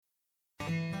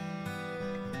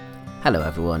Hello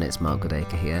everyone, it's Mark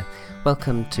Goodacre here.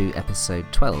 Welcome to episode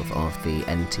 12 of the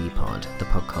NT Pod, the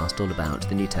podcast all about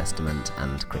the New Testament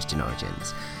and Christian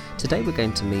origins. Today we're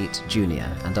going to meet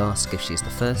Junia and ask if she's the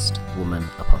first woman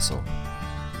apostle.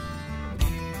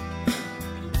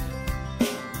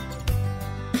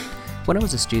 When I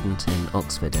was a student in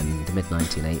Oxford in the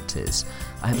mid-1980s,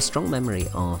 I have a strong memory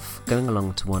of going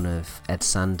along to one of Ed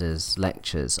Sanders'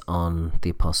 lectures on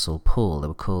the Apostle Paul. They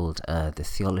were called The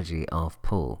Theology of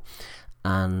Paul.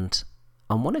 And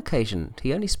on one occasion,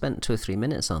 he only spent 2 or 3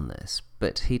 minutes on this,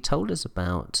 but he told us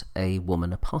about a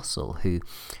woman apostle who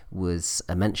was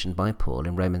mentioned by Paul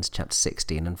in Romans chapter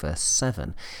 16 and verse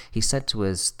 7. He said to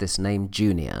us, this name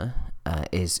Junia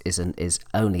is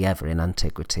only ever in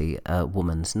antiquity a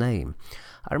woman's name.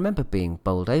 I remember being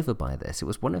bowled over by this. It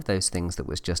was one of those things that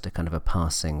was just a kind of a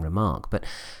passing remark, but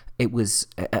it was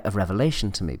a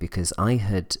revelation to me because I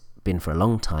had been for a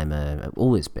long time,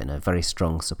 always been a very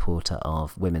strong supporter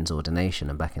of women's ordination,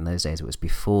 and back in those days it was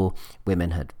before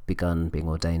women had begun being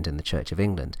ordained in the Church of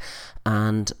England.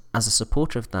 And as a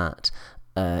supporter of that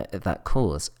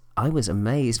cause, I was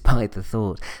amazed by the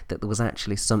thought that there was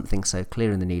actually something so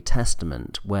clear in the New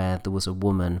Testament where there was a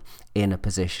woman in a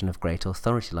position of great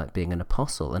authority, like being an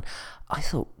apostle. And I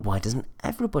thought, why doesn't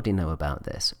everybody know about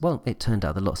this? Well, it turned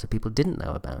out that lots of people didn't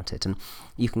know about it. And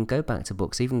you can go back to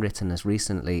books even written as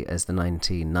recently as the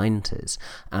 1990s,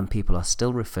 and people are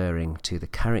still referring to the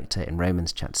character in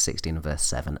Romans chapter 16 and verse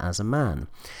 7 as a man.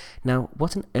 Now,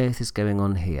 what on earth is going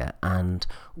on here, and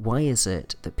why is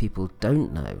it that people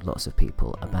don't know, lots of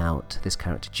people, about this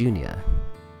character Junia?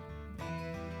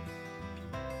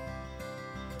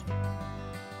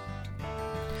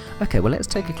 Okay, well, let's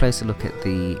take a closer look at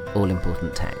the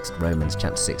all-important text, Romans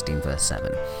chapter 16, verse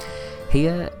 7.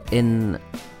 Here in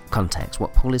context,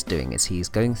 what Paul is doing is he's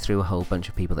going through a whole bunch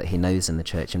of people that he knows in the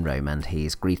church in Rome, and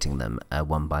he's greeting them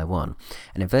one by one.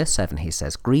 And in verse 7 he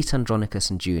says, "Greet Andronicus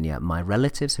and Junia, my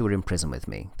relatives who were in prison with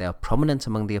me. They are prominent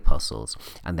among the apostles,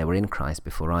 and they were in Christ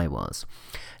before I was."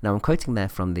 Now I'm quoting there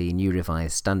from the New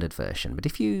Revised Standard Version, but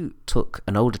if you took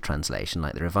an older translation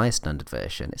like the Revised Standard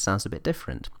Version, it sounds a bit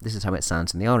different. This is how it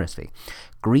sounds in the RSV.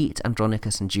 "Greet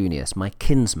Andronicus and Junius, my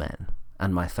kinsmen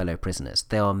and my fellow prisoners.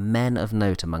 They are men of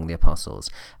note among the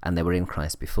apostles, and they were in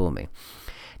Christ before me."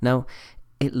 Now,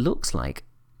 it looks like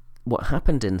what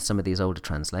happened in some of these older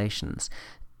translations,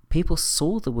 people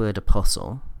saw the word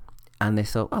apostle, and they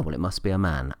thought, oh, well, it must be a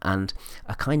man. And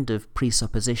a kind of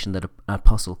presupposition that an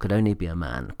apostle could only be a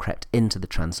man crept into the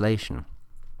translation,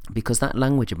 because that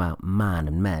language about man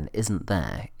and men isn't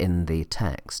there in the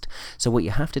text. So what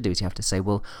you have to do is you have to say,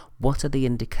 well, what are the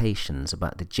indications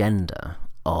about the gender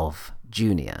of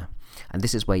Junia? And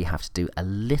this is where you have to do a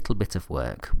little bit of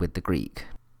work with the Greek.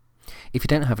 If you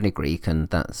don't have any Greek, and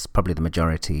that's probably the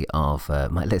majority of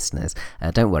my listeners,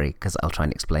 don't worry, because I'll try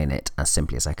and explain it as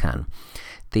simply as I can.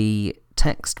 The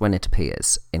text, when it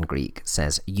appears in Greek,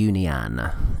 says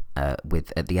unian,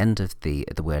 with at the end of the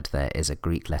word there is a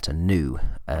Greek letter nu,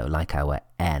 like our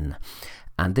N.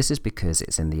 And this is because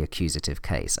it's in the accusative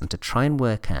case. And to try and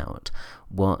work out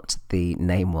what the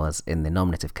name was in the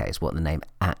nominative case, what the name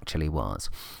actually was,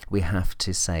 we have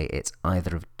to say it's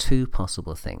either of two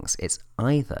possible things. It's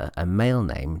either a male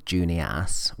name,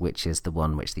 Junias, which is the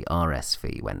one which the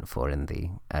RSV went for in the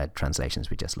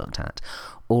translations we just looked at,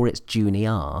 or it's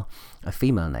Junia, a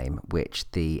female name, which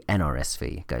the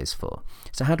NRSV goes for.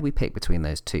 So how do we pick between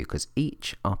those two? Because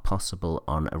each are possible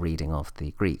on a reading of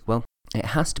the Greek. Well, it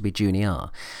has to be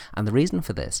Junia, and the reason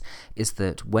for this is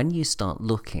that when you start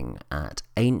looking at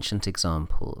ancient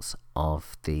examples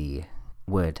of the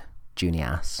word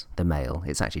Junias, the male,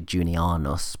 it's actually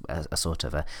Junianus, a sort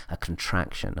of a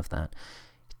contraction of that,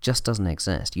 just doesn't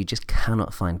exist. You just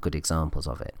cannot find good examples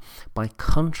of it. By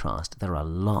contrast, there are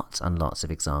lots and lots of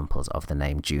examples of the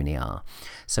name Junia.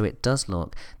 So it does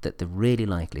look that the really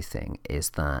likely thing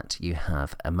is that you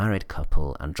have a married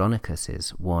couple, Andronicus is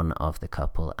one of the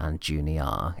couple, and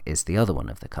Junia is the other one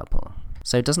of the couple.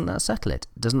 So doesn't that settle it?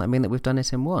 Doesn't that mean that we've done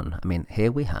it in one? I mean,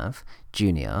 here we have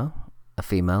Junia, a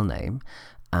female name,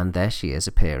 and there she is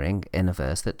appearing in a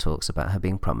verse that talks about her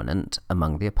being prominent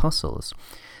among the apostles.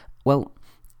 Well,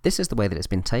 this is the way that it's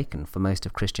been taken for most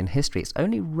of Christian history. It's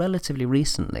only relatively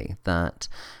recently that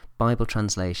Bible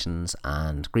translations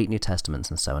and Greek New Testaments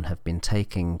and so on have been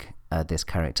taking this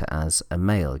character as a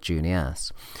male,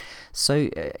 Junias. So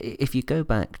if you go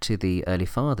back to the early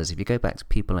fathers, if you go back to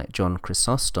people like John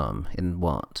Chrysostom in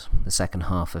the second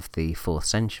half of the 4th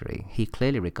century, he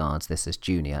clearly regards this as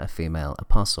Junia, a female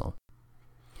apostle.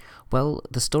 Well,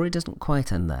 the story doesn't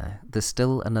quite end there. There's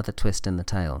still another twist in the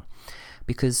tale.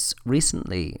 Because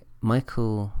recently,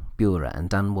 Michael Bura and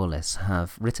Dan Wallace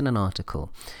have written an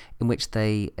article in which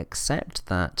they accept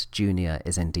that Junia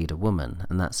is indeed a woman,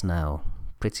 and that's now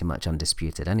pretty much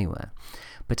undisputed anywhere.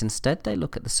 But instead they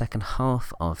look at the second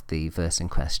half of the verse in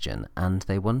question and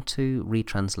they want to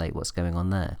retranslate what's going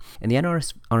on there. In the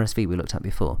NRSV we looked at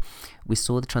before, we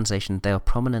saw the translation, they are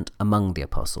prominent among the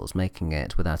apostles, making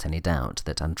it without any doubt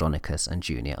that Andronicus and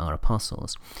Junia are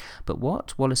apostles. But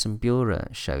what Wallace and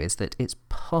Bura show is that it's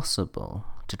possible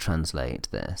to translate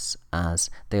this as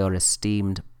they are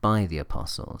esteemed by the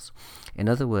apostles. In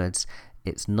other words,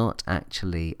 it's not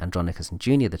actually Andronicus and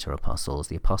Junia that are apostles.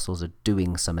 The apostles are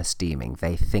doing some esteeming.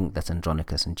 They think that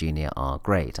Andronicus and Junia are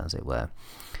great, as it were.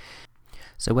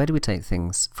 So where do we take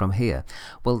things from here?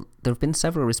 Well, there have been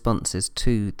several responses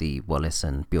to the Wallace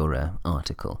and Bura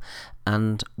article,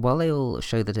 and while they all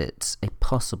show that it's a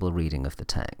possible reading of the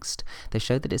text, they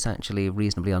show that it's actually a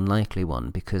reasonably unlikely one,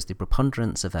 because the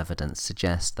preponderance of evidence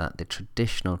suggests that the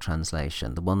traditional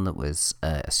translation, the one that was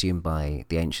assumed by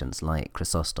the ancients like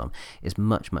Chrysostom, is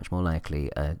much, much more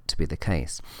likely to be the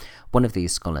case. One of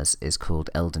these scholars is called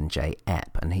Eldon J.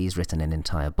 Epp, and he's written an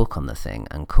entire book on the thing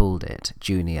and called it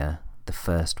Junia, the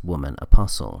First Woman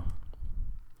Apostle.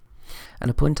 And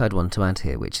a point I'd want to add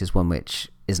here, which is one which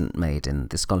isn't made in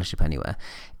the scholarship anywhere,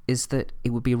 is that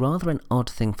it would be rather an odd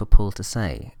thing for Paul to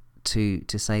say, to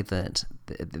say that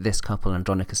this couple,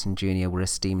 Andronicus and Junia, were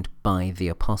esteemed by the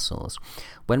apostles.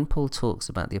 When Paul talks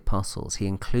about the apostles, he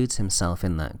includes himself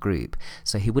in that group.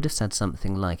 So he would have said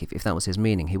something like, if that was his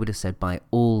meaning, he would have said by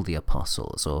all the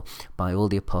apostles, or by all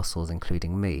the apostles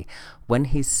including me. When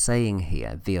he's saying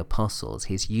here, the apostles,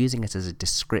 he's using it as a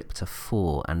descriptor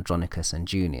for Andronicus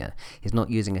and Junia. He's not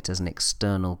using it as an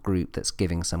external group that's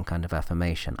giving some kind of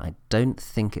affirmation. I don't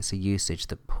think it's a usage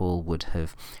that Paul would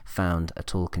have found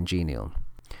at all congenial.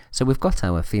 So we've got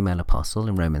our female apostle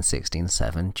in Romans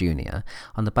 16:7, Junia.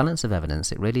 On the balance of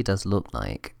evidence, it really does look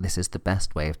like this is the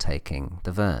best way of taking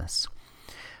the verse.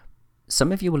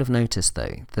 Some of you will have noticed,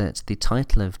 though, that the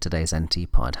title of today's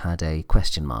NT Pod had a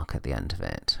question mark at the end of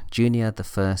it. Junia, the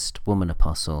First Woman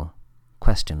Apostle,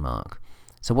 question mark.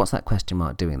 So what's that question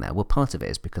mark doing there? Well, part of it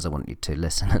is because I want you to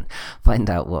listen and find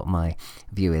out what my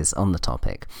view is on the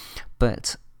topic.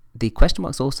 But the question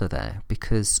mark's also there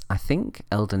because I think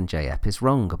Eldon J. Epp is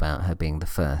wrong about her being the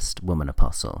first woman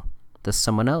apostle. There's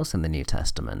someone else in the New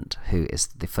Testament who is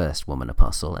the first woman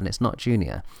apostle, and it's not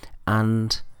Junia.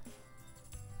 And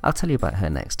I'll tell you about her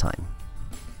next time.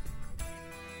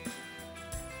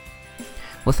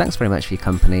 Well, thanks very much for your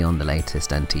company on the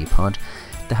latest NT Pod.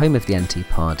 The home of the NT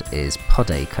Pod is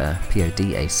podacre,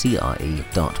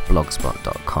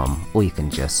 podacre.blogspot.com, or you can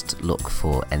just look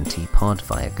for NT Pod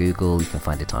via Google. You can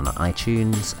find it on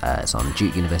iTunes, it's on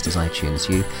Duke University's iTunes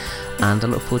U, and I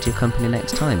look forward to your company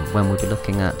next time when we'll be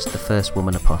looking at the first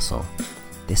woman apostle,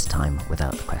 this time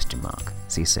without the question mark.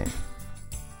 See you soon.